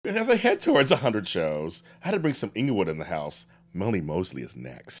as I head towards 100 shows, I had to bring some Inglewood in the house. Melanie Mosley is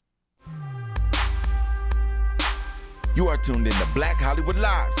next. You are tuned in to Black Hollywood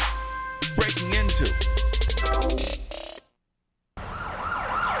Lives. Breaking into.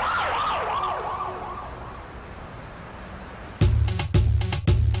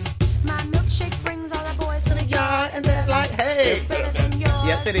 My milkshake brings all the boys to the yard, and they're like, hey, it's better than yours.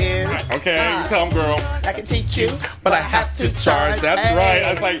 Yes, it is. Okay, you tell them, girl. I can teach you, But I have to charge. That's right. I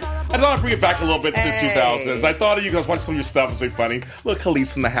was like, I thought I'd bring it back a little bit to the 2000s. I thought of you guys watching some of your stuff. It's really funny. Look,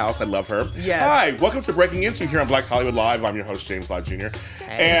 Khalees in the house. I love her. Yes. Hi, welcome to Breaking Into here on Black Hollywood Live. I'm your host, James Lott Jr.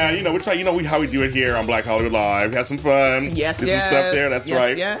 And, you know, how we do it here on Black Hollywood Live. Have some fun. Yes, Did some stuff there. That's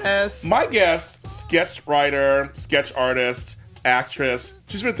right. Yes. My guest, sketch writer, sketch artist, actress.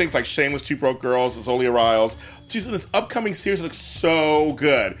 She's been in things like Shameless, Two Broke Girls, Zolia Riles. She's in this upcoming series that looks so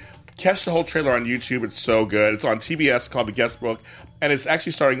good. Catch the whole trailer on YouTube. It's so good. It's on TBS called The Guest Book, and it's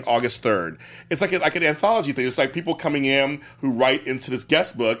actually starting August 3rd. It's like an anthology thing. It's like people coming in who write into this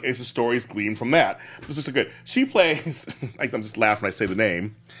guest book, and it's the stories gleaned from that. This is so good. She plays, I'm just laughing when I say the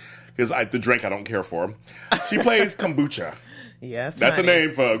name, because the drink I don't care for. She plays Kombucha. Yes, That's honey. the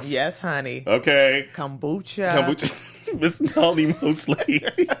name, folks. Yes, honey. Okay. Kombucha. Miss Melanie Mosley.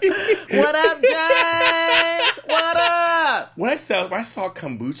 What up, James? What up? When I saw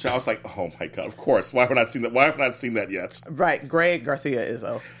Kombucha, I was like, oh my God, of course. Why have I not seen that? Why have I not seen that yet? Right, Greg Garcia is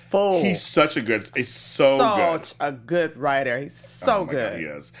a fool. He's such a good, he's so good. Such a good writer. He's so Oh my good. God, he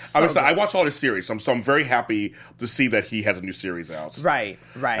is. So I'm excited. good. I watch all his series, so I'm very happy to see that he has a new series out. Right.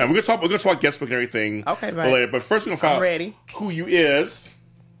 And we're gonna talk about guest book and everything. Okay, right. Later. But first, we're gonna find out ready. who you is.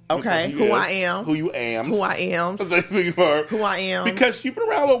 Okay, who I am. Who you am. Who I am. Who you are. Who I am. Because you've been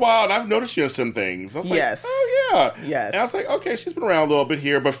around a little while, and I've noticed you in some things. I was Yes. like, oh yeah. Yes. And I was like, okay, she's been around a little bit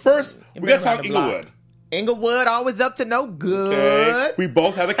here. But first, we gotta talk Inglewood. Inglewood, always up to no good. Okay. We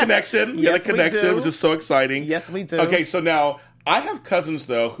both have a connection. We Yes, have a connection, we do. which is so exciting. Yes, we do. Okay, so now I have cousins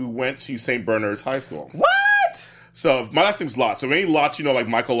though who went to St. Bernard's High School. What? So my last name's Lott. So any Lott, like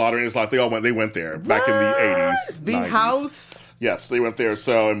Michael Lott and his Lott, they went there back in the 80s. The 90s. house? Yes, they went there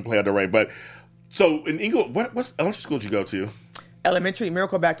and played the Ray. But so in Inglewood, what elementary school did you go to? Elementary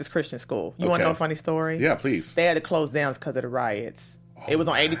Miracle Baptist Christian School. You want to Okay. know a funny story? Yeah, please. They had to close down because of the riots. It was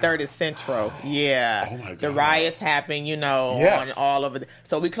on 83rd and Central. Yeah. Oh, my God. The riots happened, Yes. on all over.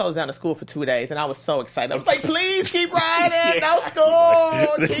 So we closed down the school for 2 days, and I was so excited. I was like, please keep riding. No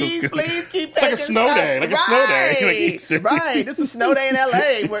school. Please keep taking like a snow stuff. day, like a snow day, like Right. Easter. Right. This is a snow day in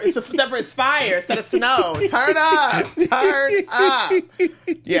L.A. where it's separate fire instead of snow. Turn up. Turn up.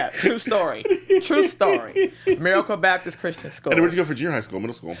 Yeah, true story. True story. Miracle Baptist Christian School. And where'd you go for junior high school,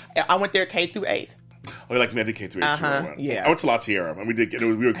 middle school? I went there K through 8th. Oh, like me, I did K through 8 too. Uh-huh, yeah. I went to La Tierra, and we were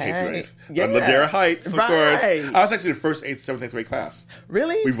K through 8th. yeah. On Ladera Heights, of Right. course. I was actually the first 8th, 7th, 8th grade class.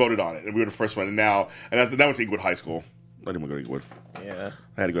 Really? We voted on it, and we were the first one. And that went to Inglewood High School. I didn't want to go to Inglewood. Yeah.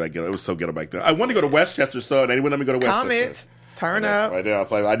 I had to go to that ghetto. It was so ghetto back then. I wanted to go to Westchester, so they wouldn't let me go to Westchester. Comment. Turn up. Right now,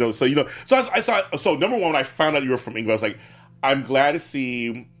 so I know. So I saw. So number one, when I found out you were from Inglewood, I was like, I'm glad to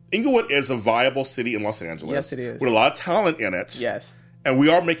see Inglewood is a viable city in Los Angeles. Yes, it is. With a lot of talent in it. Yes. And we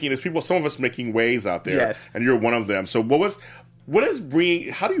are making, there's people, some of us making waves out there. Yes. And you're one of them. So how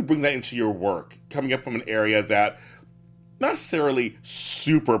do you bring that into your work? Coming up from an area that not necessarily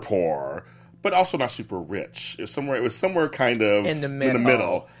super poor, but also not super rich. It was somewhere kind of In the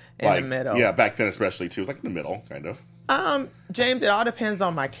middle. In the middle. Yeah, back then especially too. It was like in the middle, kind of. James, it all depends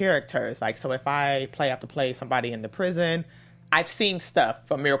on my characters. Like, so if I have to play somebody in the prison, I've seen stuff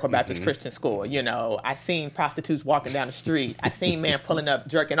from Miracle Baptist Christian School. I've seen prostitutes walking down the street. I've seen men pulling up,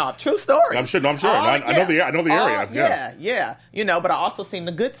 jerking off. True story. I'm sure. I know the area. Yeah. But I also seen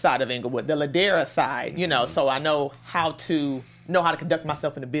the good side of Inglewood, the Ladera side. So I know how to conduct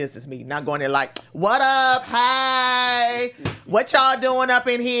myself in a business meeting. Not going there like, "What up? Hey, what y'all doing up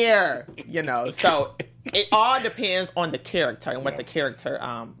in here?" So it all depends on the character and what the character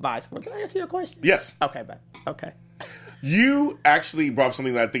vies for. Can I answer your question? Yes. Okay, bye. Okay. You actually brought up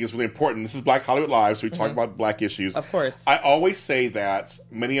something that I think is really important. This is Black Hollywood Live, so we talk about Black issues. Of course. I always say that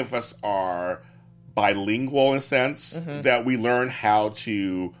many of us are bilingual in a sense, that we learn how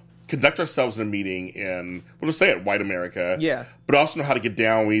to conduct ourselves in a meeting in, we'll just say it, white America. Yeah. But also know how to get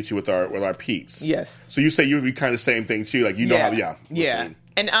down with each other with our peeps. Yes. So you say you would be kind of the same thing too, like you know how, yeah. Yeah.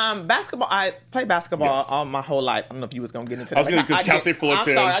 And basketball, I played basketball all my whole life. I don't know if you was going to get into that. I was going to, because Cal State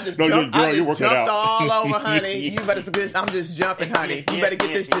Fullerton. I'm sorry, I just you're working it out. all over, honey. You better, I'm just jumping, honey. You better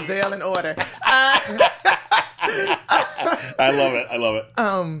get this Giselle in order. I love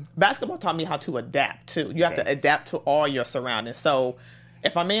it. Basketball taught me how to adapt, too. You have to adapt to all your surroundings. So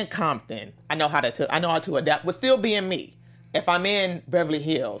if I'm in Compton, I know how to adapt with still being me. if I'm in Beverly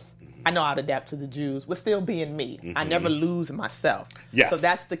Hills, I know how to adapt to the Jews with still being me. I never lose myself. Yes. So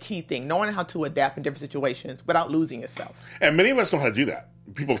that's the key thing, knowing how to adapt in different situations without losing yourself. And many of us know how to do that.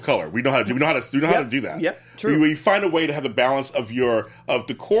 People of color, we know how to how to do that. Yep, true. We find a way to have the balance of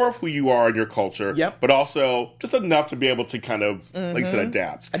the core of who you are in your culture, Yep. but also just enough to be able to kind of, like you said,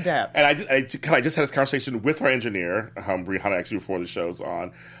 adapt. Adapt. And I just had this conversation with our engineer, Rihanna, actually before the show's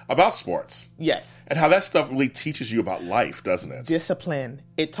on, about sports. Yes. And how that stuff really teaches you about life, doesn't it? Discipline.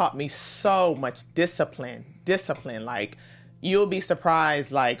 It taught me so much discipline. Like, you'll be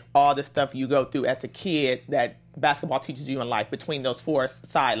surprised, like, all the stuff you go through as a kid that basketball teaches you in life between those four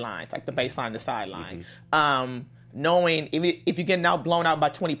sidelines, like the baseline, the sideline. Knowing if you're getting blown out by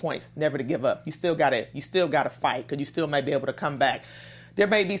 20 points, never to give up. You still gotta fight, because you still may be able to come back. There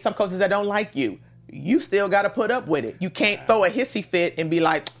may be some coaches that don't like you. You still got to put up with it. You can't throw a hissy fit and be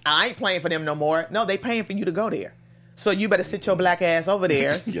like, I ain't playing for them no more. No, they paying for you to go there. So you better sit your black ass over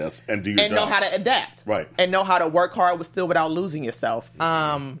there. Yes, and do your and job. know how to adapt. Right. And know how to work hard without losing yourself.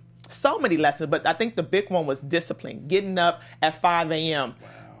 So many lessons, but I think the big one was discipline. Getting up at 5 a.m.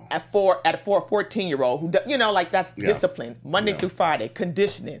 At a 14-year-old who, that's discipline. Monday through Friday,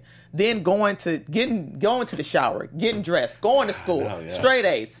 conditioning. Then going to the shower, getting dressed, going to school, straight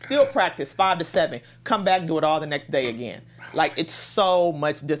A's, still practice 5 to 7, come back, do it all the next day again. Like, it's so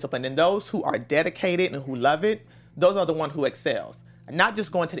much discipline. And those who are dedicated and who love it, those are the ones who excels. Not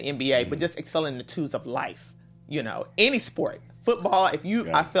just going to the NBA, but just excelling in the tools of life. Any sport. Football,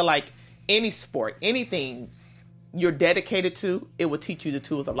 I feel like any sport, anything you're dedicated to, it will teach you the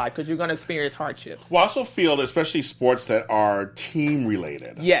tools of life, because you're going to experience hardships. Well, I also feel that especially sports that are team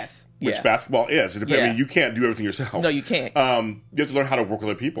related. Yes. Which basketball is. I mean, you can't do everything yourself. No, you can't. You have to learn how to work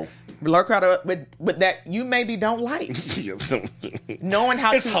with other people. Learn how to with that you maybe don't like. Yes. Knowing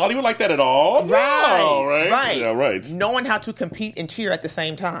how Is Hollywood like that at all? Right. No, right? Right. Yeah, right. Knowing how to compete and cheer at the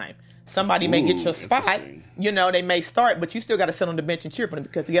same time. Somebody may get your spot. Interesting. They may start, but you still got to sit on the bench and cheer for them,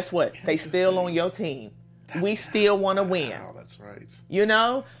 because guess what? They still on your team. We still want to win. Wow, that's right.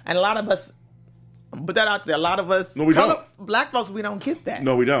 And a lot of us, put that out there, a lot of us, No, we don't. black folks, we don't get that.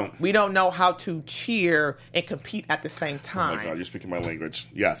 No, we don't. We don't know how to cheer and compete at the same Oh time. my God, you're speaking my language.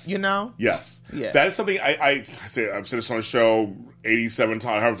 Yes. Yes. Yeah. That is something I've said this on the show 87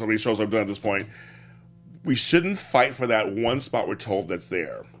 times, however many shows I've done at this point. We shouldn't fight for that one spot we're told that's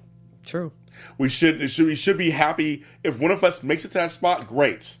there. True. We should be happy if one of us makes it to that spot.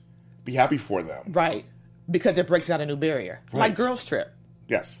 Great, be happy for them. Right, because it breaks out a new barrier, like Girls Trip.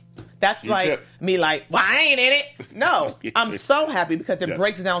 Yes, that's me. Like, well, I ain't in it. No, I'm so happy because it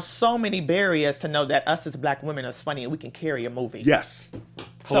breaks down so many barriers to know that us as black women are funny and we can carry a movie. Yes.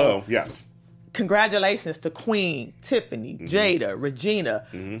 Hello. Yes. Congratulations to Queen, Tiffany, Jada, Regina.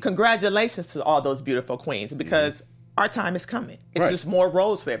 Congratulations to all those beautiful queens, because our time is coming. It's just more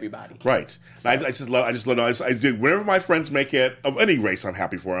roles for everybody. Right. I just love. I do. Whenever my friends make it of any race, I'm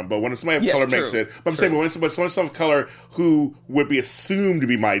happy for them. But when somebody of color makes it, but I'm saying when someone of color who would be assumed to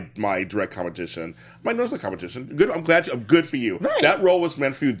be my direct competition, my no competition. Good. I'm glad. I'm good for you. Right. That role was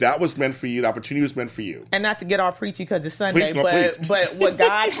meant for you. That was meant for you. The opportunity was meant for you. And not to get all preachy because it's Sunday, Please. but what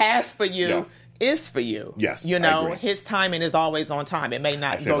God has for you. Is for you. Yes, I agree. His timing is always on time. It may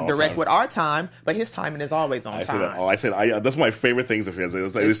not go direct with our time, but his timing is always on time. I said that's one of my favorite things of his.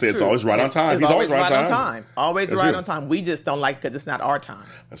 They say it's always right on time. He's always right on time. Always right on time. We just don't like it because it's not our time.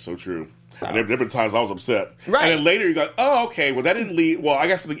 That's so true. So. And there have been times I was upset. Right. And then later you go, oh, okay, well, that didn't lead. Well, I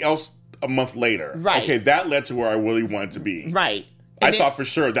got something else a month later. Right. Okay, that led to where I really wanted to be. Right. I thought for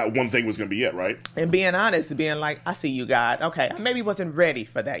sure that one thing was going to be it, right? And being honest, being like, I see you, God. Okay, I maybe wasn't ready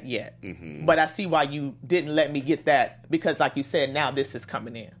for that yet. But I see why you didn't let me get that, because like you said, now this is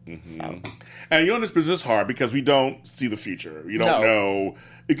coming in. So. And in this business hard because we don't see the future. You don't know.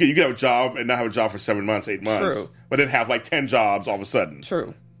 You can have a job and not have a job for 7 months, 8 months. True. But then have like 10 jobs all of a sudden.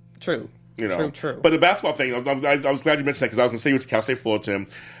 True. True. But the basketball thing, I was glad you mentioned that because I was going to say you went to Cal State Fullerton.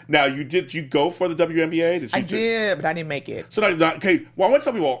 Now, did you go for the WNBA? I did, but I didn't make it. So, okay, well, I want to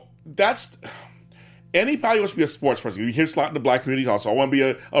tell people, that's... Anybody wants to be a sports person. You hear a lot in the black community also. I want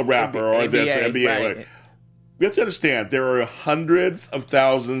to be a rapper or this or NBA. Right. We have to understand there are hundreds of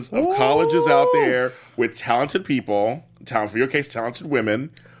thousands of colleges out there with talented people, for your case, talented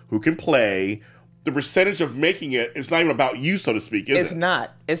women who can play. The percentage of making it is not even about you, so to speak, is it?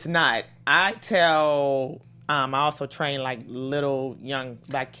 It's not. I tell, I also train like little young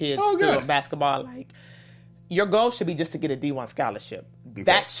black kids to basketball. Like, your goal should be just to get a D1 scholarship. Okay.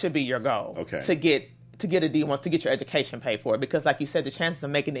 That should be your goal. Okay. to get a D wants to get your education paid for, because like you said, the chances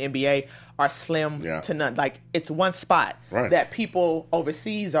of making the NBA are slim to none. Like, it's one spot that people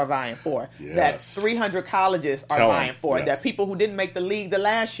overseas are vying for, that 300 colleges are vying for, that people who didn't make the league the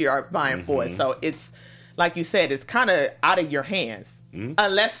last year are vying for it. So it's, like you said, it's kind of out of your hands.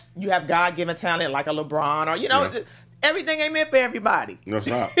 Unless you have God-given talent like a LeBron or, you know, everything ain't meant for everybody. No, it's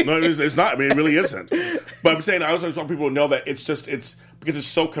not. No, it's not. I mean, it really isn't. But I'm saying, I also want people to know that it's because it's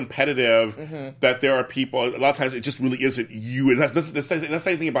so competitive that there are people, a lot of times it just really isn't you. It doesn't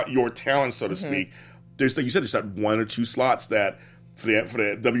say anything about your talent, so to speak. There's, like you said, there's that 1 or 2 slots that for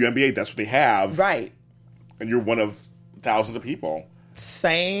the WNBA, that's what they have. Right. And you're one of thousands of people.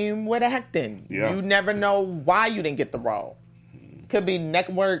 Same with acting. Yeah. You never know why you didn't get the role. Could be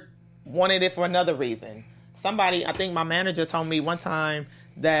network wanted it for another reason. Somebody, I think my manager told me one time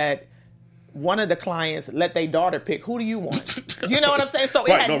that one of the clients let their daughter pick, who do you want? You know what I'm saying? So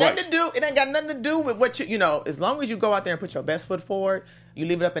it had nothing to do, it ain't got nothing to do with what you know, as long as you go out there and put your best foot forward, you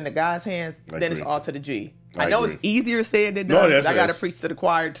leave it up in the guy's hands, then it's all to the G. I know it's easier said than done. I got to preach to the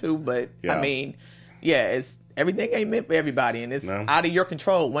choir too, but I mean, it's everything ain't meant for everybody, and it's out of your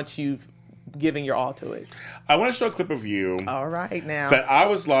control once you've given your all to it. I want to show a clip of you. All right, now. That I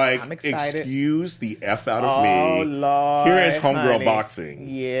was like, I'm excited. Excuse the F out of me. Oh, Lord. Here is Homegirl honey. boxing.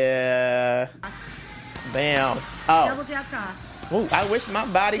 Yeah. Bam. Oh. Double jab cross. Ooh, I wish my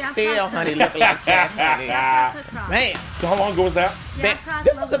body Jab still, cross. honey, looked like that, honey. Jab cross, cross. Bam. So how long ago was that? Jab Bam. cross,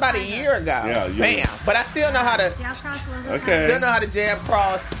 This was logo about a tiger. year ago. Yeah, Bam. But I still know how to, Jab cross, logo Okay. tiger. still know how to jab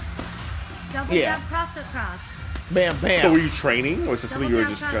cross. Double jab cross across. Bam, bam. So were you training? Or was this something you were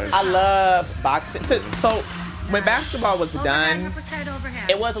just kind of... I love boxing. So when basketball was Overhand, done, uppercut, overhand.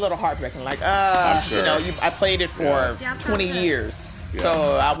 it was a little heartbreaking. Like, sure. you know, I played it for Yeah. 20 years. Yeah.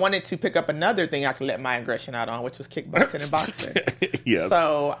 So I wanted to pick up another thing I could let my aggression out on, which was kickboxing and boxing. Yes.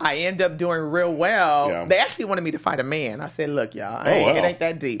 So I end up doing real well. Yeah. They actually wanted me to fight a man. I said, look, y'all, it ain't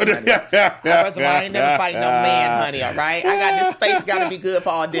that deep, honey. First of all, I ain't never fight no man, honey, all right? I got this face got to be good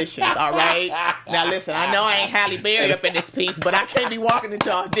for auditions, all right? Now, listen, I know I ain't Halle Berry up in this piece, but I can't be walking into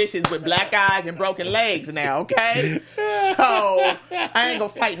auditions with black eyes and broken legs now, okay? So I ain't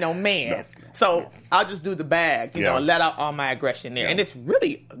going to fight no man. So I'll just do the bag, you know, and let out all my aggression there. And it's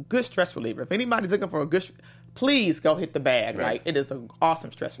really a good stress reliever. If anybody's looking for a good, please go hit the bag, right? It is an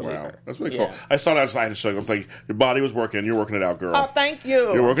awesome stress reliever. Wow, that's really cool. I saw that outside the show. I was like, your body was working. You're working it out, girl. Oh, thank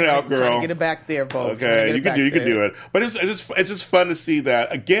you. You're working it out, girl. Trying to get it back there, folks. Okay, you can do it. But it's just fun to see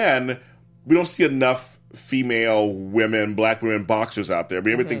that again. We don't see enough female women, black women boxers out there. I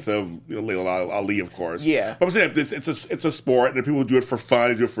mean, everyone thinks of Layla Ali, of course. Yeah. But I'm saying it's a sport, and people do it for fun,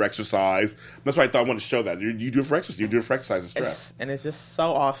 they do it for exercise. That's why I thought I wanted to show that. You do it for exercise. You do it for exercise and stress. And it's just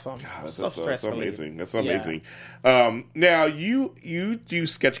so awesome. God, so that's so amazing. That's so Yeah. amazing. Now, you do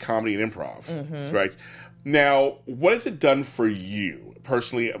sketch comedy and improv, right? Now, what has it done for you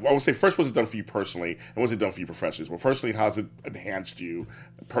personally? I would say first, what's it done for you personally, and what's it done for you professionally? Well, personally, how's it enhanced you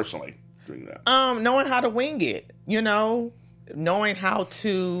personally doing that? Knowing how to wing it, you know, knowing how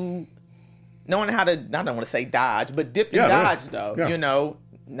to, I don't want to say dodge, but dip and dodge though, you know,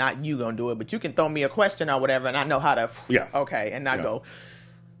 not you gonna do it, but you can throw me a question or whatever, and I know how to, okay, and not go,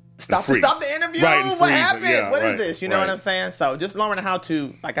 stop the interview, what happened? Yeah, what is this? You know what I'm saying? So just learning how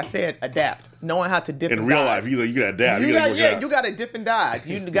to, like I said, adapt, knowing how to dip in and real dodge. life, you gotta adapt. You got to dip and dodge.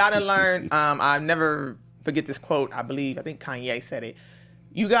 You got to learn. I never forget this quote. I think Kanye said it.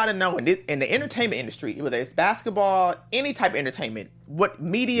 You got to know in the entertainment industry, whether it's basketball, any type of entertainment, what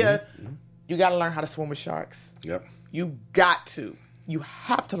media, you got to learn how to swim with sharks. Yep. You got to. You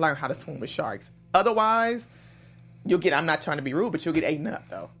have to learn how to swim with sharks. Otherwise, you'll get, I'm not trying to be rude, but you'll get eaten up,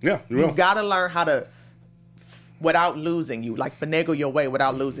 though. Yeah, you will. You got to learn how to, without losing you, like finagle your way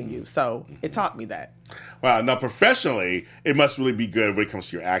without losing you. So it taught me that. Wow. Now, professionally, it must really be good when it comes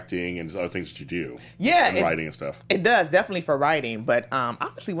to your acting and other things that you do. Yeah. And writing and stuff. It does, definitely for writing. But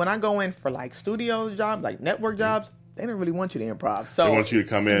honestly, when I go in for like studio jobs, like network jobs, they don't really want you to improv. So They want you to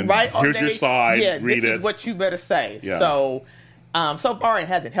come in, right, here's your side, read this it. is what you better say. Yeah. So so far it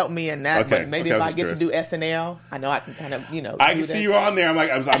hasn't helped me in that, Okay, but maybe okay, if I I was get curious. to do SNL, I know I can kind of, I can see you on there.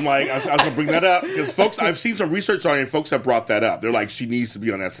 I was gonna bring that up because folks, I've seen some research on it, and folks have brought that up. They're like, she needs to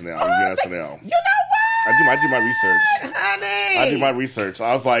be on SNL. You know what? I do my research. Honey. I do my research.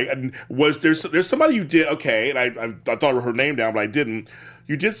 I was like, was there's somebody you did and I thought her name down, but I didn't.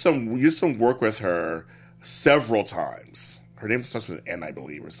 You did some work with her several times. Her name starts with an N, I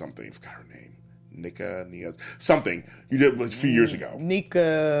believe, or something. I forgot her name. Nia, something you did a few years ago. Nika.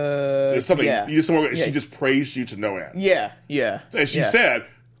 There's something Yeah. you did some work. Yeah. She just praised you to no end. Yeah. And she said,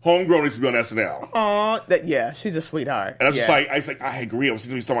 Homegrown needs to be on SNL. Oh, she's a sweetheart. And I was like, I agree. I was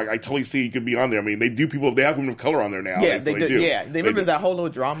thinking something like, I totally see you could be on there. I mean, they have women of color on there now. Yeah, they do. Yeah, they remember that whole little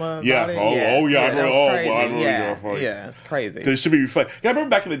drama about it? Yeah, it's crazy. Because it should be fun. I remember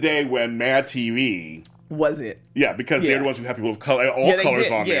back in the day when Mad TV... Was it? Yeah, because they're the ones who have people of color, all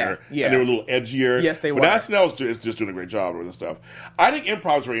colors on there. Yeah. And they were a little edgier. Yes, they were. But SNL is just doing a great job with this stuff. I think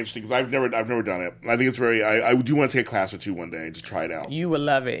improv is very interesting because I've never done it. I think it's very. I do want to take a class or two one day to try it out. You would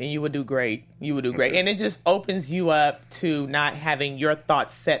love it, and you would do great. Okay. And it just opens you up to not having your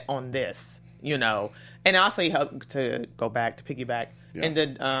thoughts set on this, And also help to go back to piggyback in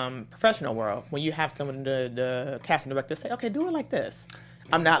the professional world when you have someone the casting director say, "Okay, do it like this."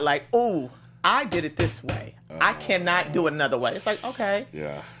 I'm not like, "Oh, I did it this way. I cannot do it another way." It's like, okay.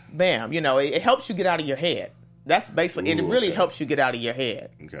 Yeah. Bam. It helps you get out of your head. That's basically, it really helps you get out of your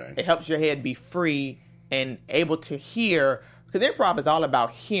head. Okay. It helps your head be free and able to hear, because improv is all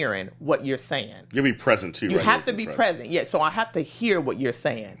about hearing what you're saying. You'll be present too, You have to be present. Yeah, so I have to hear what you're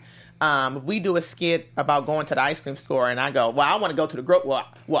saying. If we do a skit about going to the ice cream store and I go, well, I want to go to the I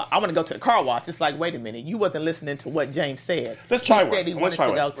want to go to the car wash. It's like, wait a minute, you wasn't listening to what James said. Let's try one. Let's try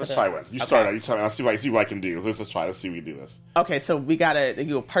one. You start out. You tell me. I'll see what I can do. Let's try. Let's see if we can do this. Okay, so we gotta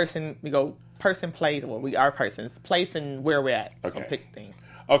go person, place. Well, we are persons, place, and where we're at. Okay. So pick thing.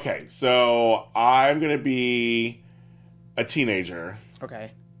 Okay, so I'm gonna be a teenager.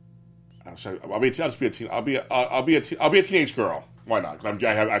 Okay. I'll be a teenage girl. Why not? Because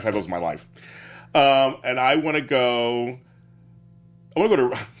I've had those in my life. And I want to go. I want to go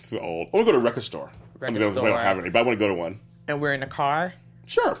to. It's old. I want to go to a record store. I don't have any, but I want to go to one. And we're in a car?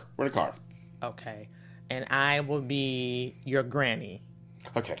 Sure, we're in a car. Okay. And I will be your granny.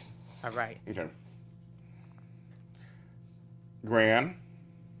 Okay. All right. Okay. Gran.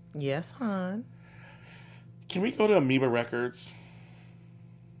 Yes, hon. Can we go to Amoeba Records?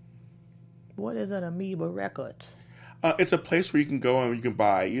 What is an Amoeba Records? It's a place where you can go and you can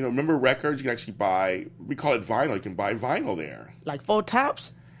buy, remember records? You can actually buy, we call it vinyl. You can buy vinyl there. Like Four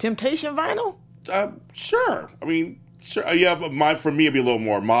Tops? Temptation vinyl? Sure. I mean, sure. Yeah, but for me, it'd be a little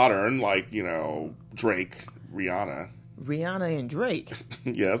more modern, like, Drake, Rihanna. Rihanna and Drake?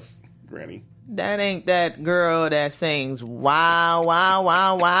 Yes, Granny. That ain't that girl that sings, wow, wow,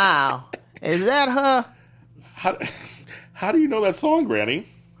 wow, wow. Is that her? How do you know that song, Granny?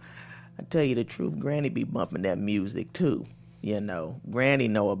 I tell you the truth, Granny be bumping that music too. Granny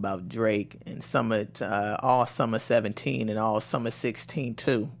know about Drake and all summer 17 and all summer 16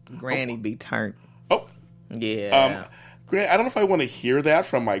 too. Granny be turned. Oh, yeah. I don't know if I want to hear that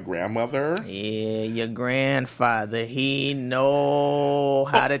from my grandmother. Yeah, your grandfather, he know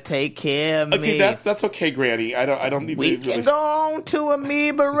how to take care of me. Okay, that's okay, Granny. I don't need. We can go on to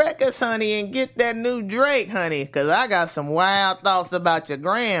Amoeba Records, honey, and get that new Drake, honey, because I got some wild thoughts about your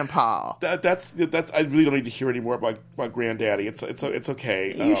grandpa. That's. I really don't need to hear any more about Granddaddy. It's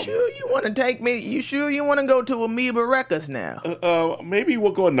okay. You sure you want to take me? You sure you want to go to Amoeba Records now? Maybe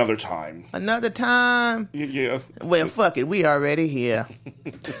we'll go another time. Another time? Yeah. Well, fuck it. We already here.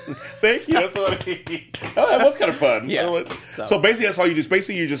 Thank you. That was kind of fun. Yeah. So basically, that's all you do.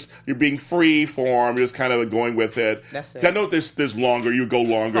 Basically, you're being free form. You're just kind of going with it. That's it. I know there's longer. You go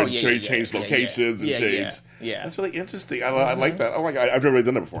longer. Change locations and change. Yeah. That's really interesting. I like that. Oh my god, I've never really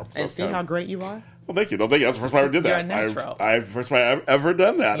done that before. And see how great you are. Well, thank you. No, thank you. That's the first time I ever did that. You're a natural. First time I've ever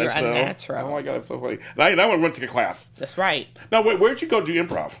done that. You're a natural. Oh my god, it's so funny. Now I went to take a class. That's right. Now, where'd you go do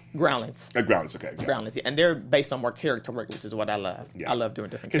improv? Groundlings. Groundlings, okay. Yeah. Groundlings, yeah. And they're based on more character work, which is what I love. Yeah. I love doing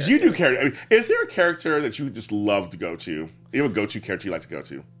different characters. Because you do character. I mean, is there a character that you just love to go to? You have a go-to character you like to go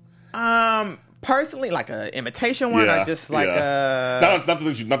to? Personally, like an imitation one, or just like not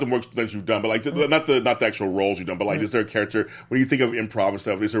the work that you've done, but like not the actual roles you've done, but like is there a character when you think of improv and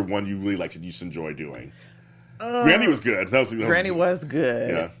stuff? Is there one you really like that you just enjoy doing? Granny was good. Granny was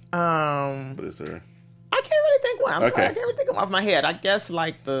good. Yeah. But is there? I can't really think one. I'm sorry, I can't really think of them off my head. I guess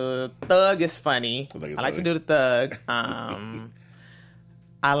like the Thug is funny. I like to do the Thug.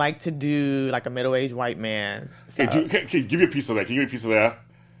 I like to do like a middle-aged white man. Okay, give me a piece of that. Can you give me a piece of that?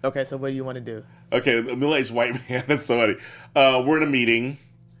 Okay, so what do you want to do? Okay, a middle-aged white man. That's so funny. We're in a meeting,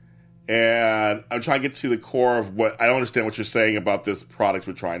 and I'm trying to get to the core of what I don't understand what you're saying about this product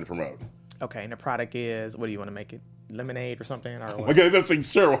we're trying to promote. Okay, and the product is, what do you want to make it? Lemonade or something? Or what? Okay, that's like,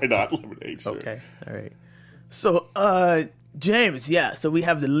 sure, why not? Lemonade, sure. Okay, all right. So, James, yeah, so we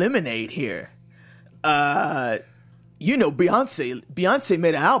have the lemonade here. Beyonce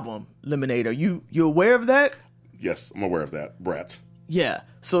made an album, Lemonade. Are you aware of that? Yes, I'm aware of that, Brett. Yeah,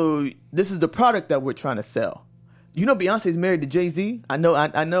 so this is the product that we're trying to sell. You know Beyonce's married to Jay-Z? I know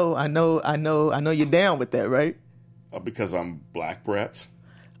you're down with that, right? Because I'm black, Brett.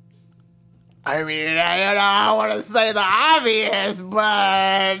 I mean, I don't want to say the obvious,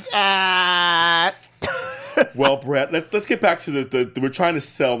 but Well, Brett, let's get back to the we're trying to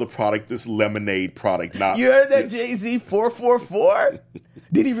sell the product, this lemonade product. Not you heard that Jay-Z 444?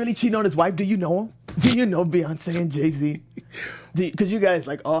 Did he really cheat on his wife? Do you know him? Do you know Beyonce and Jay-Z? Because you guys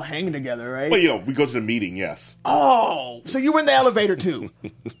like all hang together, right? Well, we go to the meeting. Yes. Oh, so you were in the elevator too?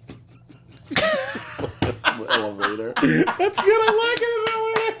 Elevator. That's good. I like it.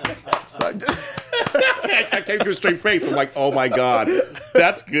 I came to a straight face. I'm like, oh my god,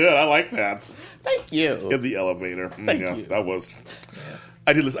 that's good. I like that. Thank you. In the elevator. Thank you. That was.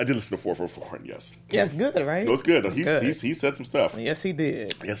 I did listen to 444, and yes. Yeah, it's good, right? It was good. Good. He said some stuff. Yes, he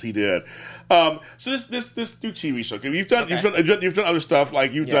did. Yes, he did. So this new TV show. You've done other stuff,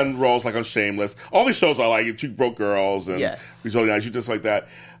 like you've done roles like on Shameless. All these shows I like. Two Broke Girls and He's Really Nice. You just like that.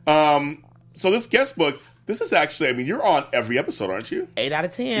 So this guest book. This is actually, I mean, you're on every episode, aren't you? 8 out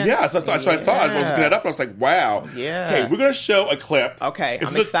of 10. Yeah, so that's what I thought. I was looking that up, and I was like, wow. Yeah. Okay, we're going to show a clip. Okay,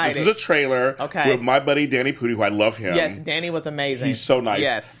 I'm excited. This is a trailer with my buddy Danny Pudi, who I love him. Yes, Danny was amazing. He's so nice.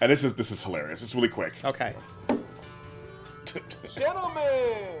 Yes. And this is hilarious. It's really quick. Okay.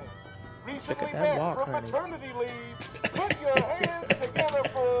 Gentlemen, recently back from maternity leave, put your hands together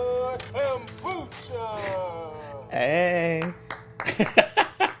for kombucha. Hey.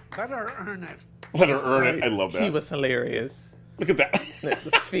 Let her earn it. Let her earn it. I love that. He was hilarious. Look at that. The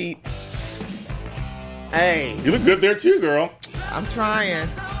feet. Hey. You look good there too, girl. I'm trying.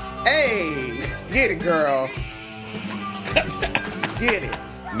 Hey. Get it, girl. Get it.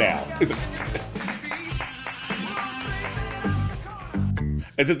 Now.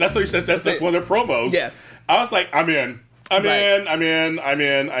 That's what he says. That's one of their promos. Yes. I was like, I'm in. I'm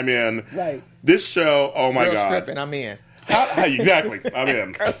in. Right. This show, oh my Girl God. stripping, I'm in. Exactly. I'm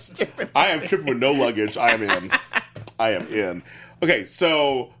in. I am tripping with no luggage. I am in. Okay,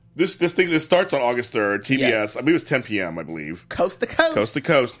 so this starts on August 3rd, TBS. Yes. I believe it's 10 p.m., I believe. Coast to coast. Coast to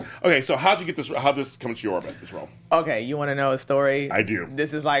coast. Okay, so how'd you get this? How'd this come to your orbit, this role? Okay, you want to know a story? I do.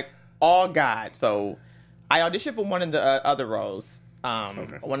 This is like all God. So I auditioned for one of the other roles,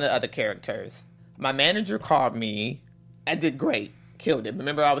 one of the other characters. My manager called me. I did great. Killed it.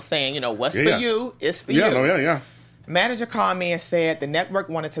 Remember I was saying, what's for you is for you. Yeah. Manager called me and said the network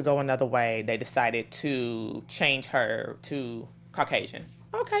wanted to go another way. They decided to change her to Caucasian.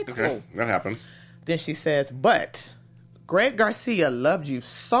 Okay, cool. Okay, that happens. Then she says, but Greg Garcia loved you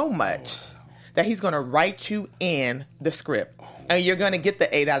so much that he's going to write you in the script. And you're going to get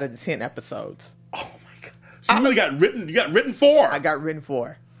the 8 out of the 10 episodes. Oh, my God. So you really got written? You got written for? I got written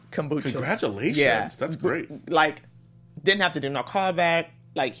for kombucha. Congratulations. Yeah. That's great. Like, didn't have to do no callback.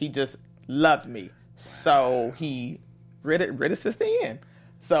 Like, he just loved me. So he read us at the end.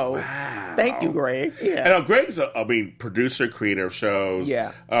 So thank you, Greg. Yeah. And Greg's producer, creator of shows.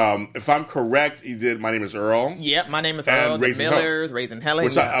 Yeah. If I'm correct, he did My Name is Earl. Yep, My Name is Earl. The Millers, Raising Helen.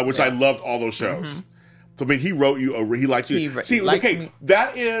 Which I loved all those shows. Mm-hmm. So he wrote you. He liked you. Me.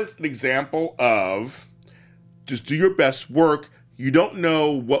 That is an example of just do your best work. You don't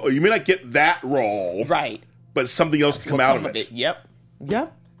know what you may not get that role, right? But something else can come out of it. Yep.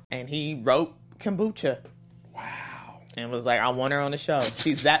 And he wrote kombucha. Wow. And was like, I want her on the show.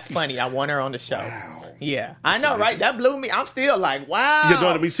 She's that funny. I want her on the show. Wow. Yeah. I know, right? That blew me. I'm still like, wow. You know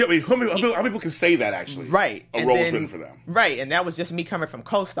what I mean? How many people can say that, actually? Right. A role was written for them. Right. And that was just me coming from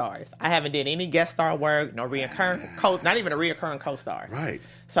co-stars. I haven't did any guest star work, no reoccurring, not even a reoccurring co-star. Right.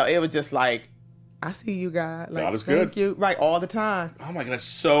 So it was just like, I see you guys. Like, God is good. Thank you. Right, all the time. Oh my God,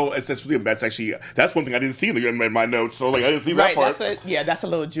 that's one thing I didn't see in my notes. So like I didn't see that right, part. That's a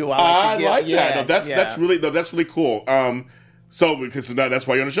little jewel. I like that. No, that's really cool. So because that's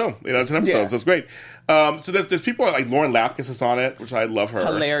why you're on the show. It's an episode. Yeah. So it's great. So there's people like Lauren Lapkus is on it, which I love her.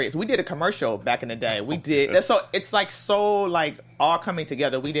 Hilarious. We did a commercial back in the day. We did. So it's like all coming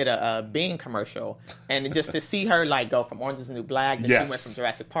together. We did a Bean commercial, and just to see her like go from Orange Is the New Black, then she went from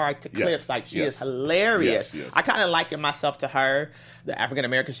Jurassic Park to Clips. Like she is hilarious. Yes. I kind of liken myself to her. The African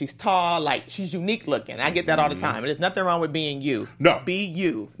American. She's tall. Like she's unique looking. I get that all the time. And there's nothing wrong with being you. No. Be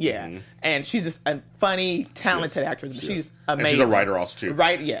you. Yeah. Mm-hmm. And she's just a funny, talented actress. She's amazing. And she's a writer also too.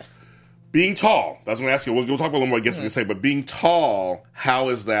 Right. Yes. Being tall, that's what I'm going to ask you. We'll talk about a little more, I guess we can say, but being tall, how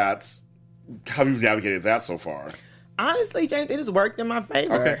have you navigated that so far? Honestly, James, it has worked in my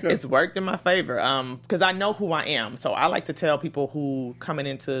favor. Okay, good. It's worked in my favor because I know who I am. So I like to tell people who coming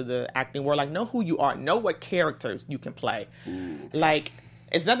into the acting world, like, know who you are. Know what characters you can play. Ooh. Like,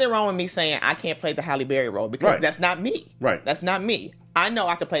 it's nothing wrong with me saying I can't play the Halle Berry role because that's not me. Right. That's not me. I know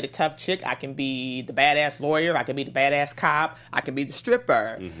I can play the tough chick. I can be the badass lawyer. I can be the badass cop. I can be the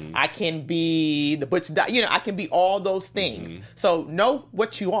stripper. Mm-hmm. I can be the butch. I can be all those things. Mm-hmm. So know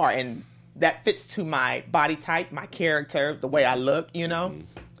what you are. And that fits to my body type, my character, the way I look, you know?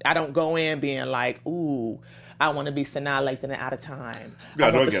 I don't go in being like, ooh, I want to be Sanaa Lathan out of time. Yeah,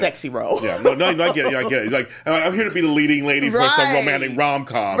 I want the sexy role. Yeah, no, I get it. I get it. Like, I'm here to be the leading lady for some Right. romantic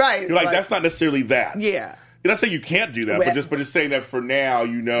rom-com. Right. You're like, Like- that's not necessarily that. Yeah. You're not saying you can't do that, Well- but just saying that for now,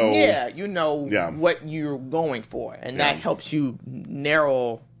 you know. Yeah, you know Yeah. what you're going for. And that Yeah. helps you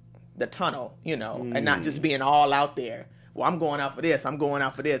narrow the tunnel, you know, and not just being all out there. Well, I'm going out for this. I'm going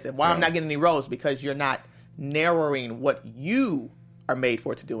out for this. And why I'm not getting any roles? Because you're not narrowing what you are made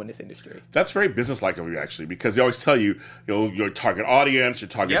for to do in this industry. That's very businesslike of you, actually, because they always tell you, your target audience, your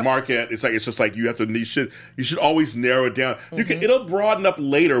target Yep. market. It's just like you have to. You should always narrow it down. It'll broaden up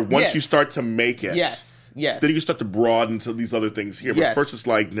later once Yes. you start to make it. Yes. Then you can start to broaden to these other things here. But Yes. first, it's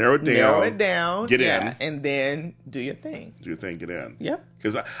like narrow it down. Narrow it down. Get yeah, in. and then do your thing. Do your thing. Get in. Yep.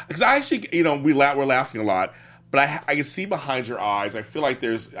 Because I actually, we're laughing a lot. But I can see behind your eyes. I feel like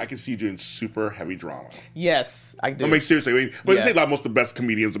I can see you doing super heavy drama. Yes, I do. I mean, seriously. But Yeah. you say like most of the best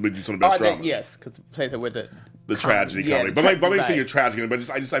comedians will do some of the best dramas. Yes, because say that we're the Tragedy yeah, comedy. the But maybe right. saying you're tragedy, but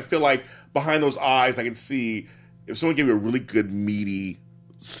I feel like behind those eyes, I can see if someone gave you a really good, meaty,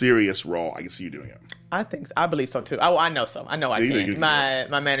 serious role, I can see you doing it. I think so. I believe so too. I know so. I know I Yeah, you can. do.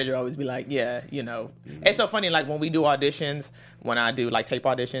 My manager always be like, yeah, you know. It's so funny. Like when we do auditions, when I do like tape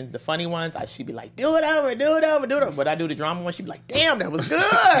auditions, the funny ones, she'd be like, do it over, do it over, do it over. But I do the drama one, she'd be like, damn, that was good.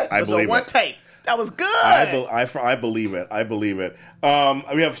 I It was believe one it. tape. That was good. I believe it. I believe it.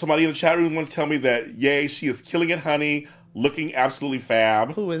 We have somebody in the chat room who wants to tell me that, yay, she is killing it, honey, looking absolutely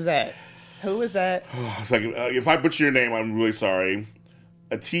fab. Who is that? Who is that? It's like, if I butcher your name, I'm really sorry.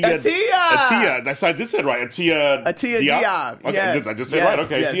 Atia. Atia! I did say it right. Atia Diop. Okay, Yes. I just said it right.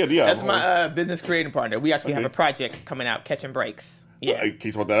 Okay, yes. Atia Diop. That's my business creating partner. We actually have Okay. a project coming out, Catching Breaks. Yeah. Can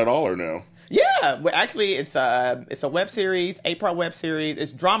you talk about that at all or no? Yeah, well, actually, it's a web series, 8-part web series.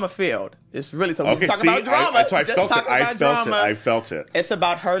 It's drama filled. It's really so. Okay, we talk see, about drama. I Just felt it. talk about drama. I felt it. It's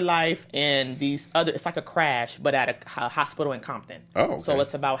about her life and these other. It's like a crash, but at a hospital in Compton. Oh, okay. So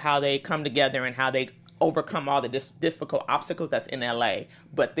it's about how they come together and how they overcome all the difficult obstacles that's in LA,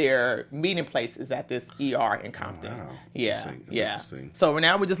 but their meeting place is at this ER in Compton. wow. Yeah, Interesting. That's yeah. interesting. So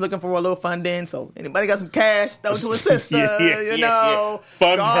now we're just looking for a little funding. So anybody got some cash, throw to a sister. Yeah, you know,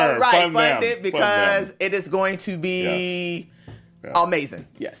 Fund Go her, right, fund them, it fund because them. it is going to be Yes. amazing.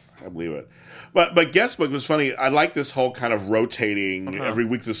 Yes. I believe it. But guess what was funny? I like this whole kind of rotating every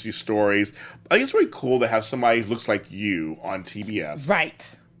week. There's these stories. I think it's really cool to have somebody who looks like you on TBS.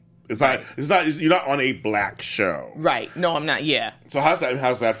 Right. It's not. You're not on a black show. Right. No, I'm not. Yeah. So how's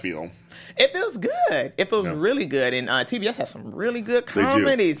that feel? It feels good. It feels really good. And TBS has some really good do.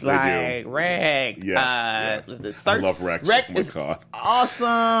 comedies They like do. Reg. Yes, was yeah. it Search? I love Rex. Reg Oh my is God. awesome.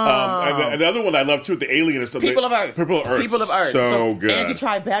 And the other one I love too, the Alien and stuff. People of Earth. People of Earth. People of Earth. So good. Angie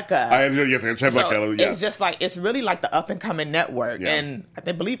Tribeca. Yes. It's just like it's really like the up and coming network, Yeah. and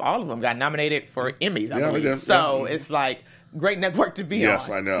I believe all of them got nominated for Emmys. I Yeah, they believe. did. So Yeah. it's like great network to be Yes,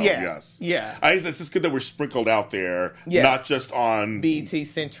 on. I know. Yeah. Yes. Yeah. It's just good that we're sprinkled out there, Yes. not just on BET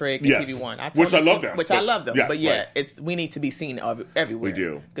centric, Yes. TV One, Which I love them. Which I love them, Yeah, but yeah, right. we need to be seen everywhere. We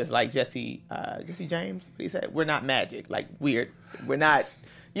do. Because like Jesse James, what he said, we're not magic. Like we're not,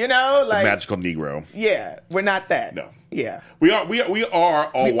 you know, like magical Negro. Yeah, we're not that. No. Yeah. We are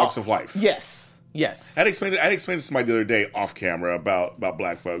all walks of life. Yes. Yes. I had explained this to somebody the other day off camera about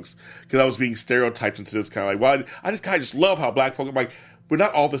black folks because I was being stereotyped into this kind of like, well, I just kind of just love how black folk. I'm like, we're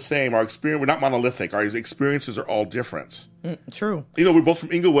not all the same. Our experience, we're not monolithic. Our experiences are all different. True. You know, we're both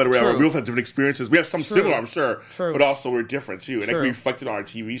from Inglewood or whatever. True. We both have different experiences. We have some similar, I'm sure, True. but also we're different too, and it can True. be reflected on our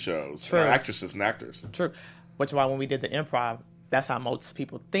TV shows, True. our actresses and actors. True. Which is why when we did the improv, that's how most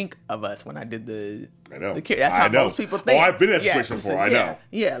people think of us when I did the. I know. That's how I know. most people think. Oh, I've been in that Yeah, situation before. I yeah. know.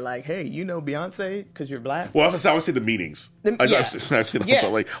 Yeah, like, hey, you know Beyonce because you're black? Well, I always say the meetings. Yeah. I've seen Yeah.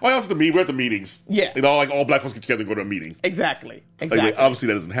 like, I also we're at the meetings. Yeah. You know, like all black folks get together and go to a meeting. Exactly. Like, Exactly. obviously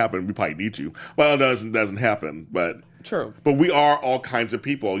that doesn't happen. We probably need to. Well, it doesn't happen. But True. But we are all kinds of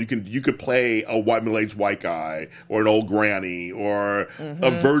people. You could play a middle-aged white guy or an old granny or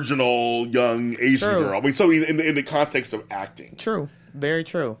a virginal young Asian True. girl. I mean, so in the context of acting. True. Very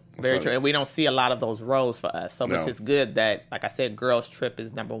true. Very right. true. And we don't see a lot of those roles for us. So, which No. is good that, like I said, Girls Trip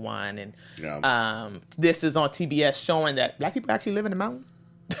is number one. And Yeah. this is on TBS showing that black people actually live in the mountain.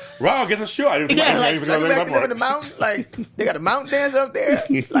 Wow, I guess that's true. I didn't Yeah, I like, didn't black even people know actually live in the mountain. Like, they got a mountain dance up there.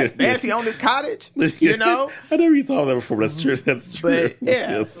 Like, they actually own this cottage, you know? I never even thought of that before, but that's true. That's true. But,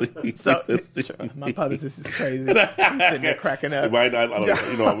 yeah. Yes. So, That's true. my publicist is crazy. He's sitting there cracking up. I don't,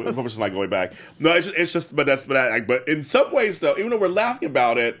 you know, the publisher's not going back. No, it's just, but in some ways though, even though we're laughing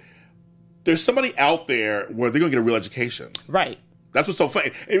about it, there's somebody out there where they're going to get a real education. Right. That's what's so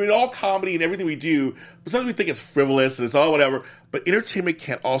funny. I mean, all comedy and everything we do, sometimes we think it's frivolous and it's all whatever, but entertainment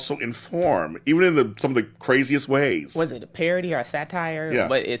can also inform, even in some of the craziest ways. Was it a parody or a satire? Yeah.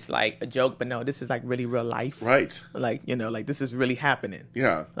 But it's like a joke, but no, this is like really real life. Right. Like, like this is really happening.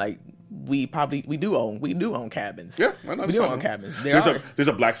 Yeah. Like we do own cabins. Yeah, I know. We do own cabins. There's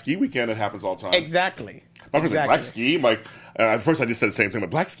a Black Ski Weekend that happens all the time. Exactly. My friend's like, Black Ski? I'm like, at first I just said the same thing, but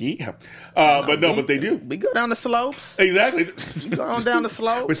Black Ski? But they do. We go down the slopes. Exactly. Go on down the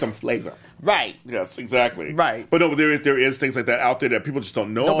slopes. With some flavor. Right. Yes, exactly. Right. But no, but there is things like that out there that people just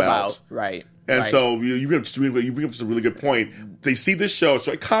don't know about. Right. And right. so you bring up just a really good point. They see this show,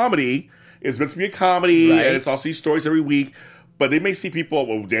 so a comedy is meant to be a comedy, Right. and it's also these stories every week. But they may see people,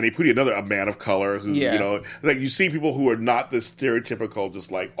 well, Danny Pudi, a man of color, who, like you see people who are not the stereotypical,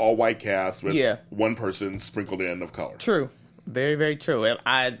 just like all white cast with one person sprinkled in of color. True. Very, very true.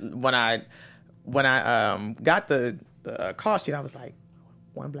 When I got the call sheet, I was like,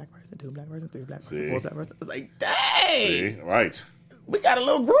 1 black person, 2 black person, 3 black person, 4 black person. I was like, dang. See? Right. We got a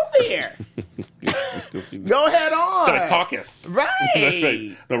little group here. Go ahead on. Got a caucus.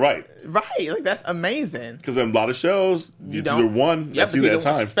 Right. No, right. Right. Like, that's amazing. Because in a lot of shows, you do one, that's you at a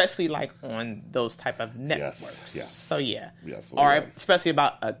time. Especially like on those type of networks. Yes. So yeah. Yes. Or especially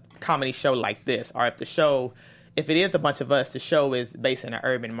about a comedy show like this. Or if it is a bunch of us, the show is based in an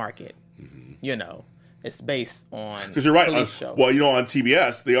urban market. Mm-hmm. It's based on because you're right. police shows. Well, on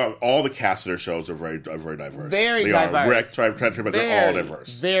TBS, all the cast of their shows are very diverse. Very they diverse. Are. Try to but they're all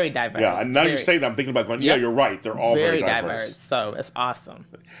diverse. Very diverse. Yeah, and now you say that, I'm thinking about going. Yeah, you're right. They're all very diverse. So it's awesome.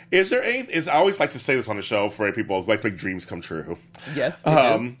 Is there any? I always like to say this on the show for people who like to make dreams come true. Yes.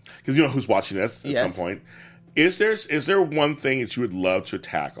 Because you know who's watching this at some point. Is there one thing that you would love to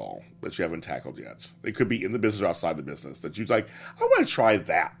tackle that you haven't tackled yet? It could be in the business or outside the business that you'd like. I want to try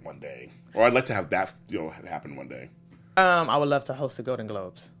that one day, or I'd like to have that happen one day. I would love to host the Golden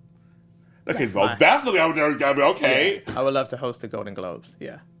Globes. Okay, that's something I would never. Okay, yeah, I would love to host the Golden Globes.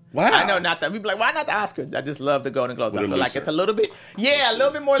 Yeah. Wow. I know not that. We'd be like, why not the Oscars? I just love the Golden Globes. I feel like it's a little bit, a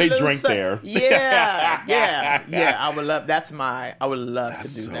little bit more they looser. drink there. Yeah. I would love to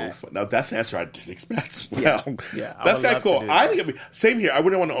do that. Fun. Now that's an answer I didn't expect. Yeah. That's kind of cool. I think same here. I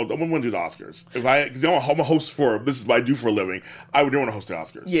wouldn't want to do the Oscars because I'm a host this is what I do for a living. I would never want to host the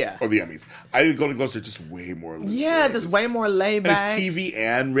Oscars, or the Emmys. I think Golden Globes are just way more loose. Yeah, just way more laid back. And it's TV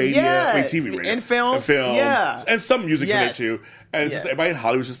and radio. TV, radio, and film, and some music in there too. And it's just everybody in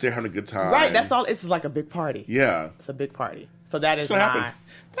Hollywood's just there having a good time. Right, that's all. It's like a big party. Yeah. It's a big party. So that is happen.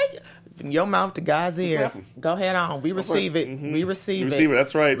 From your mouth to God's ears. Go ahead on. We receive it. Mm-hmm. We receive it.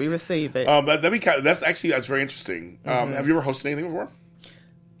 That's right. We receive it. That's very interesting. Have you ever hosted anything before?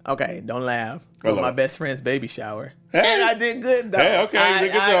 Okay, don't laugh. My best friend's baby shower. Hey. And I did good, though. Hey, okay, you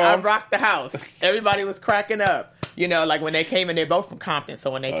did good I job. rocked the house. Everybody was cracking up. Like when they came in, they're both from Compton. So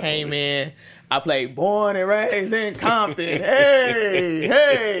when they came in, I played Born and Raised in Compton.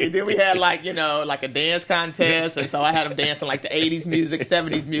 Hey. Then we had like a dance contest. And so I had them dancing like the 80s music,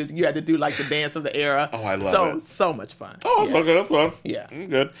 70s music. You had to do like the dance of the era. Oh, I love it. So much fun. Oh, okay, that's fun. Yeah.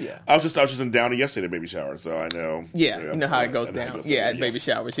 Good. Yeah. I was just in Downey yesterday at baby shower, so I know. Yeah, you know how it goes down. Yeah, at baby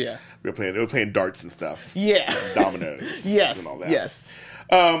showers, yeah. They were playing darts and stuff. Yeah. Dominoes. Yes. And all that. Yes.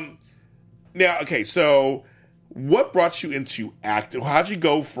 Now, okay, so what brought you into acting? How'd you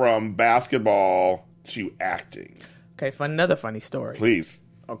go from basketball to acting? Okay, for another funny story. Please.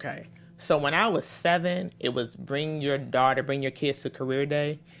 Okay. So when I was 7, it was bring your kids to career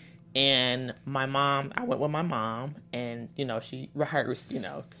day. And I went with my mom, and, she rehearsed, you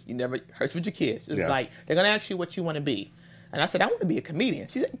never rehearse with your kids. It's like, they're going to ask you what you want to be. And I said, I want to be a comedian.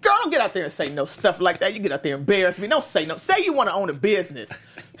 She said, girl, don't get out there and say no stuff like that. You get out there and embarrass me. Don't say no. Say you want to own a business.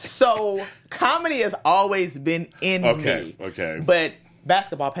 So comedy has always been in me. Okay. But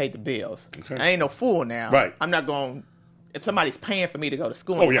basketball paid the bills. Okay. I ain't no fool now. Right. I'm not going, if somebody's paying for me to go to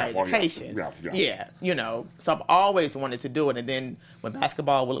school and get education. Yeah. So I've always wanted to do it. And then when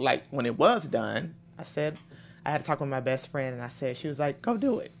basketball, when it was done, I had to talk with my best friend, and she was like, go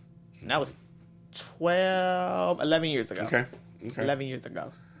do it. And that was 11 years ago. Okay. 11 years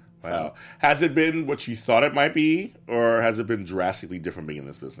ago. Wow. So, has it been what you thought it might be, or has it been drastically different being in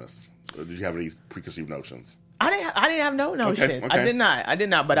this business? Or did you have any preconceived notions? I didn't have no notions. Okay. I did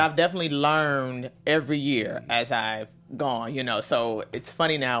not. But I've definitely learned every year as I've gone, So it's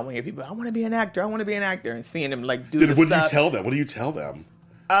funny now when you hear people, I want to be an actor, and seeing them do the stuff. What do you tell them?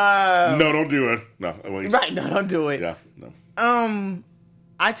 No, don't do it. No. Right, no, don't do it. Yeah, no.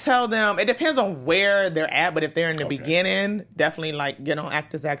 I tell them, it depends on where they're at, but if they're in the beginning, definitely get on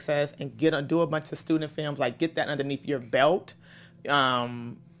Actors Access and do a bunch of student films, get that underneath your belt.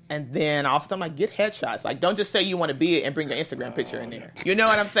 And And then also, I'm like, get headshots. Like, don't just say you want to be it and bring your Instagram picture in there. You know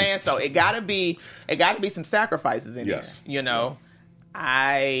what I'm saying? So it gotta be some sacrifices in there. You know,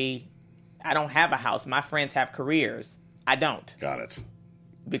 I don't have a house. My friends have careers. I don't. Got it.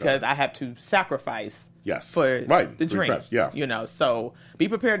 Because I have to sacrifice. Yes. For right. the dream. Yeah. You know, so be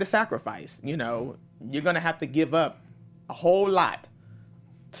prepared to sacrifice. You know, you're gonna have to give up a whole lot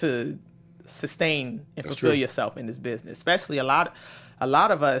to sustain and fulfill yourself in this business. Especially a lot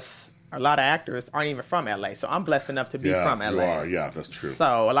of us, a lot of actors aren't even from LA. So I'm blessed enough to be from LA. You are. Yeah, that's true.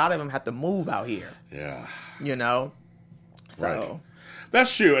 So a lot of them have to move out here. Yeah. You know? So. Right.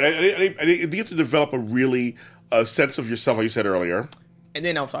 That's true. And you have to develop a sense of yourself, like you said earlier. And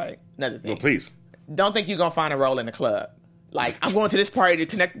then, I'm sorry, another thing. No, please. Don't think you're going to find a role in the club. Like, I'm going to this party to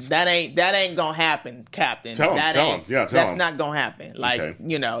connect. That ain't going to happen, Captain. Tell him. Yeah, tell him. That's not going to happen. Like, Okay.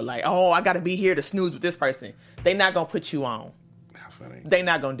 you know, like, oh, I got to be here to snooze with this person. They not going to put you on. How funny. They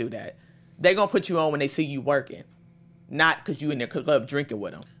not going to do that. They going to put you on when they see you working. Not because you in the club drinking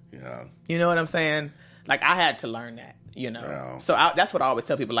with them. Yeah. You know what I'm saying? Like, I had to learn that, you know. Yeah. So that's what I always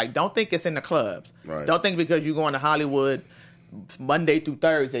tell people. Like, don't think it's in the clubs. Right. Don't think because you're going to Hollywood Monday through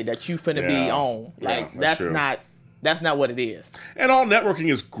Thursday that you finna be on. Like, that's true. That's not what it is. And all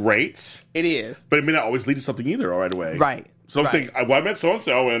networking is great, It is. but it may not always lead to something either right away. Right. So Right. think, well, I met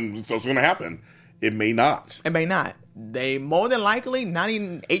so-and-so, and so it's going to happen. It may not. It may not. They more than likely,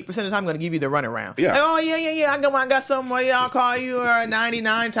 98% of the time, going to give you the runaround. Yeah. Like, oh, yeah. I got something where y'all call you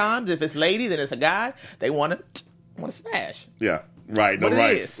 99 times. If it's ladies and it's a guy, they want to smash. Yeah. Right. No, What it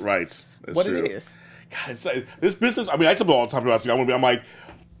right. is. Right. That's What true. it is. God, it's like, this business, I mean, I tell people all the time about it. I'm like,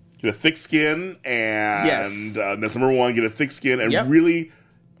 get a thick skin, and Yes. that's number one, get a thick skin, and Yep. really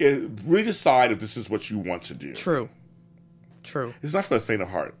decide if this is what you want to do. True. It's not for the faint of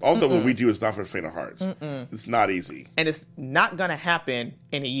heart. Although what we do is not for the faint of heart. It's not easy. And it's not going to happen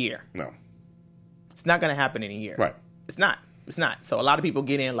in a year. No. It's not going to happen in a year. Right. It's not. So a lot of people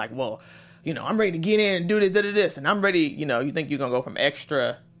get in like, well, you know, I'm ready to get in and do this, and I'm ready, you know, you think you're going to go from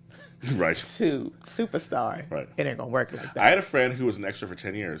extra Right. to superstar. Right. It ain't going to work like that. I had a friend who was an extra for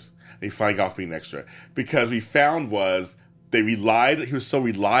 10 years, and he finally got off being an extra. Because what we found was he was so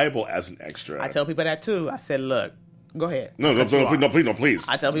reliable as an extra. I tell people that too. I said, look, go ahead. No, please.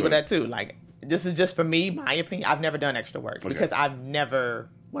 I tell people Go ahead. that too. Like, this is just for me, my opinion. I've never done extra work because I've never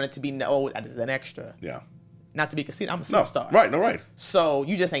wanted to be, this is an extra. Yeah. Not to be conceited. I'm a No. superstar. Right. No, right. So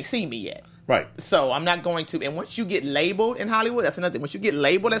you just ain't seen me yet. Right. So I'm not going to. And once you get labeled in Hollywood, that's another thing. Once you get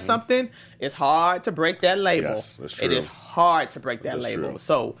labeled as something, it's hard to break that label. Yes, that's true. It is hard to break that That's label. true.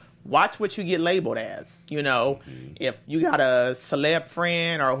 So watch what you get labeled as. You know, if you got a celeb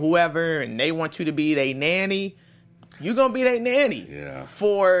friend or whoever and they want you to be their nanny, you're going to be their nanny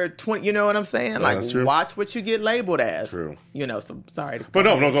for 20, you know what I'm saying? Like, that's true. watch what you get labeled as. True. You know, so sorry. But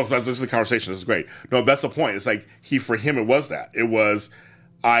no, this is a conversation. This is great. No, that's the point. It's like for him, it was that. It was,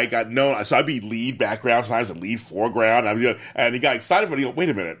 I got known, so I'd be lead background, sometimes a lead foreground, and he got excited for it. He go, wait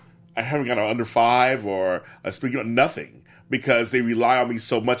a minute, I haven't got an under 5 or a speaking, nothing, because they rely on me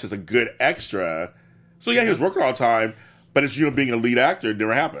so much as a good extra. So yeah, he was working all the time, but it's, being a lead actor, it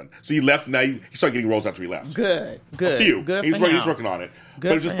never happened. So he left, and now he started getting roles after he left. Good. A few. Good He's for him. working on it. Good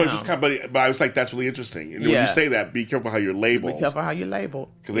But it's for just him. kind of, but I was like, that's really interesting. And when Yeah. you say that, be careful how you're labeled. Be careful how you label.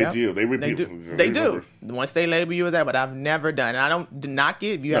 'Cause they do. They repeat. They do. Once they label you as that, but I've never done. And I don't knock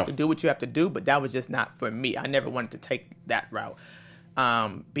it. You have to do what you have to do, but that was just not for me. I never wanted to take that route.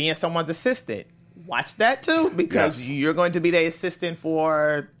 Being someone's assistant, watch that too, because you're going to be their assistant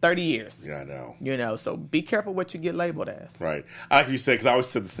for 30 years. Yeah, I know. You know, so be careful what you get labeled as. Right. I like you said, because I always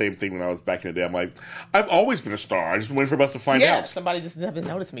said the same thing when I was back in the day. I'm like, I've always been a star. I just waiting for us to find Yeah, out. somebody just hasn't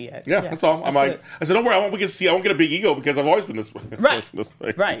noticed me yet. Yeah, that's all. I'm like, it. I said, don't worry, I won't get a big ego because I've always been this way. Right, This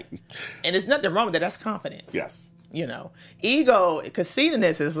way. right. And there's nothing wrong with that. That's confidence. Yes. You know, ego,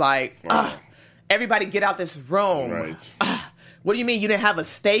 conceitedness is like, everybody get out this room. Right. What do you mean you didn't have a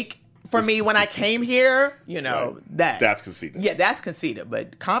steak for me when I came here? You know, Right. That's conceited. Yeah, that's conceited.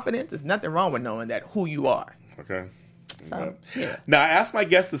 But confidence, there's nothing wrong with knowing that who you are. Okay. So, yeah. Now, I ask my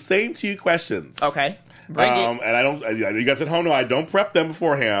guests the same 2 questions. Okay. Bring it. And I don't, you guys at home know I don't prep them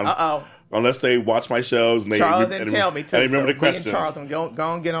beforehand. Uh-oh. Unless they watch my shows and they Charles didn't tell me to. And they remember so the questions. me and Charles,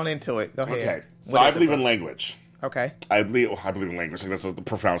 go and get on into it. Go ahead. Okay. So What I is believe it? in language. Okay. I believe in language. I think that's a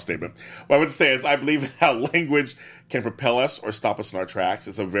profound statement. What I would say is I believe in how language can propel us or stop us in our tracks.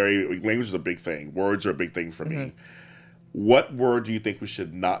 Language is a big thing. Words are a big thing for me. What word do you think we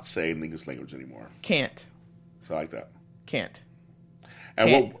should not say in the English language anymore? Can't. So I like that. Can't.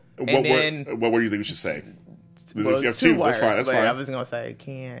 And Can't. what word do you think we should say? Well, You have it's 2 words, That's fine. That's but fine. I was gonna say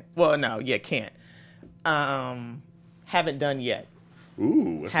can't. Well, no, yeah, can't. Haven't done yet.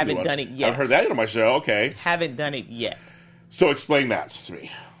 Ooh, that's a Haven't new one. done it yet. I've heard that on my show. Okay. Haven't done it yet. So explain that to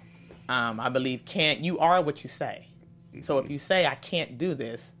me. I believe you are what you say. So if you say I can't do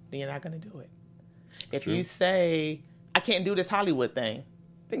this, then you're not going to do it. If you say I can't do this Hollywood thing,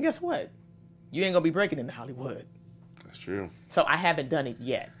 then guess what? You ain't going to be breaking into Hollywood. That's true. So I haven't done it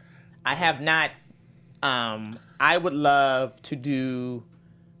yet. I have not. I would love to do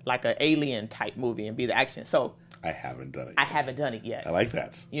like an alien type movie and be the action. So I haven't done it. I haven't done it yet. I like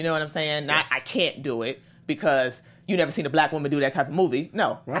that. You know what I'm saying? Not Yes. I can't do it because you never seen a black woman do that type of movie.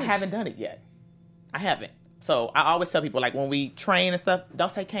 No, Right. I haven't done it yet. I haven't. So I always tell people, like, when we train and stuff,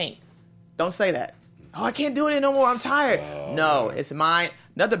 don't say can't. Don't say that. Oh, I can't do it no more. I'm tired. No, it's mind.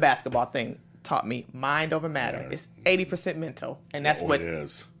 Another basketball thing taught me mind over matter. Yeah. It's 80% mental, and that's what it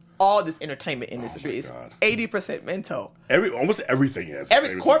is. all this entertainment industry is. God. 80% mental. Almost everything is.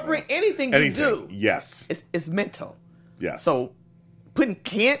 Every corporate, anything you do, Yes. it's mental. Yes. So putting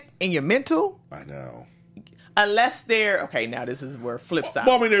can't in your mental, I know. unless they're okay. Now this is where flip side.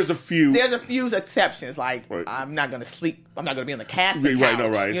 Well, I mean, there's a few. There's a few exceptions. Like Right. I'm not gonna sleep. I'm not gonna be on the casting Right, couch. no,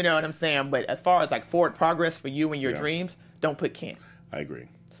 right. You know what I'm saying? But as far as like forward progress for you and your Yeah. dreams, don't put can't. I agree.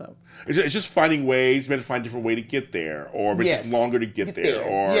 So It's just finding ways. You meant to find a different way to get there, or maybe Yes. take longer to get there, there.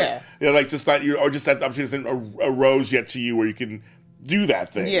 or Yeah. like just that, or just that opportunity hasn't arose yet to you where you can do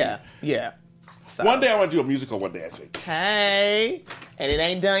that thing. yeah. So, One day I want to do a musical. One day I think. hey, and it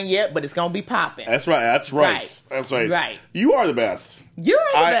ain't done yet, but it's gonna be popping. That's right. That's right. Right. That's right. Right. You are the best. You're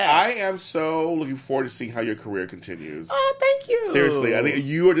the best. I am so looking forward to seeing how your career continues. Oh, thank you. Seriously, I think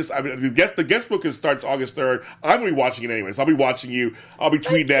you are just. I mean, the guest book starts August 3rd. I'm gonna be watching it anyway, so I'll be watching you. I'll be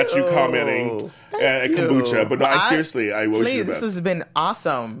tweeting at you, commenting at kombucha. But no, I seriously, I wish you the Please, best. this has been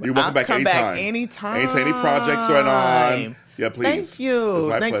awesome. You're welcome I'll back come anytime. back anytime. Anytime, any projects going on. Yeah, please. Thank you. It's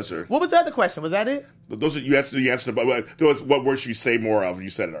my Thank- pleasure. What was the other question? Was that it? Those are you answered. But those, what words should you say more of? You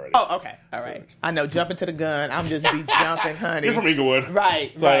said it already. Oh, okay. All right. I know, jumping to the gun. I'm just be jumping, honey. You're from Inglewood,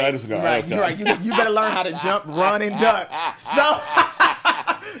 Right, So right. I just got. Right, right. You better learn how to jump, run, and duck. So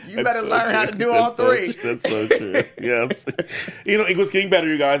you better learn how to do all three. That's so true. Yes. Inglewood's getting better,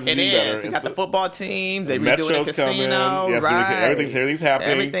 you guys. It's It getting is. better. They got the football teams. They Metro's redoing the coming. casino. Yes, right. everything's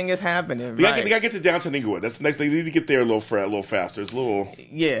happening. Everything is happening. We Right. gotta get to downtown Inglewood. That's the next thing. They need to get there a little faster. It's a little.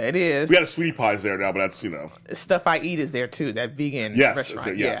 Yeah, it is. We got a Sweetie Pies there now, but that's Stuff I Eat is there too. That vegan yes, restaurant. it's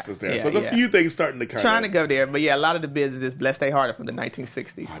there. Yes, yeah. it's there. Yeah, So there's yeah. a few things starting to kind Trying to go there, but yeah, a lot of the businesses, bless they heart, are from the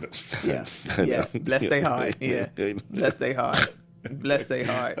 1960s. Yeah, yeah, bless they heart. Yeah, bless they heart. Bless they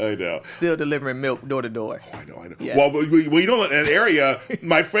heart. I know. Still delivering milk door to door. I know. Yeah. Well, you know, in that area,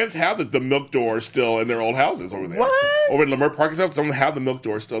 my friends have the milk doors still in their old houses over there. What? Over in Lamert Park and stuff, some have the milk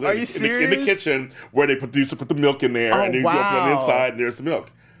door still there. Are you in serious? the kitchen where they used to put the milk in there, Oh, and then you open it on the wow. inside, and there's the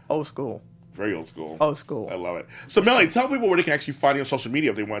milk. Old school. Very old school. Old school. I love it. So, Melanie, tell people where they can actually find you on social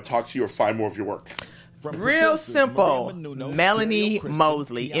media if they want to talk to you or find more of your work. From Real producers simple. Maria Menounos, Melanie Dario Kristen,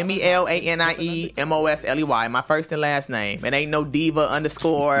 Mosley. Tiana MELANIE My first and last name. It ain't no diva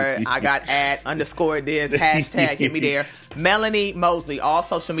underscore. I got @_ this. Hashtag. Hit me there. Melanie Mosley. All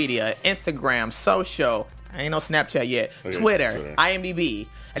social media. Instagram. Social. I ain't no Snapchat yet. Okay, Twitter. Twitter. IMDb.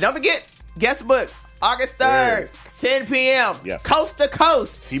 And don't forget, guest book. August 3rd. 10 p.m. Yes. Coast to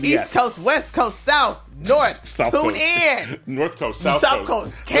coast. TBS. East Coast, West Coast, South, North. South Tune Coast. in. North Coast, South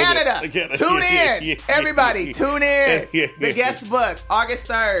Coast, Canada. Tune in. Everybody, tune in. The guest book, August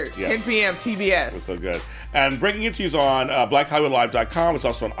 3rd, Yes. 10 p.m. TBS. That's so good. And Breaking Into is on BlackHollywoodLive.com. It's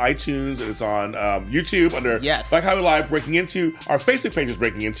also on iTunes, and it's on YouTube under Yes. Black Hollywood Live Breaking Into. Our Facebook page is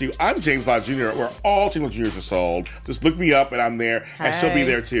Breaking Into. I'm James Lott Jr., where all James Lott Juniors are sold. Just look me up, and I'm there, and she'll be Hey.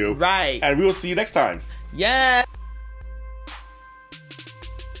 there too. Right. And we will see you next time. Yeah.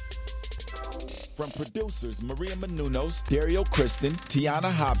 From producers Maria Menounos, Dario Kristen,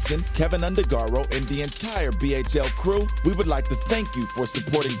 Tiana Hobson, Kevin Undergaro, and the entire BHL crew, we would like to thank you for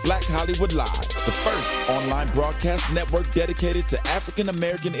supporting Black Hollywood Live, the first online broadcast network dedicated to African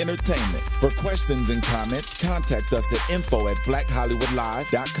American entertainment. For questions and comments, contact us at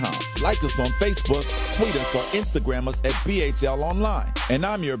info@blackhollywoodlive.com. Like us on Facebook, tweet us, or Instagram us at BHL Online. And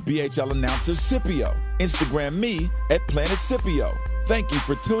I'm your BHL announcer, Scipio. Instagram me at Planet Scipio. Thank you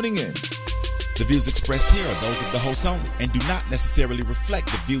for tuning in. The views expressed here are those of the host only and do not necessarily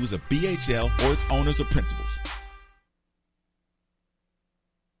reflect the views of BHL or its owners or principals.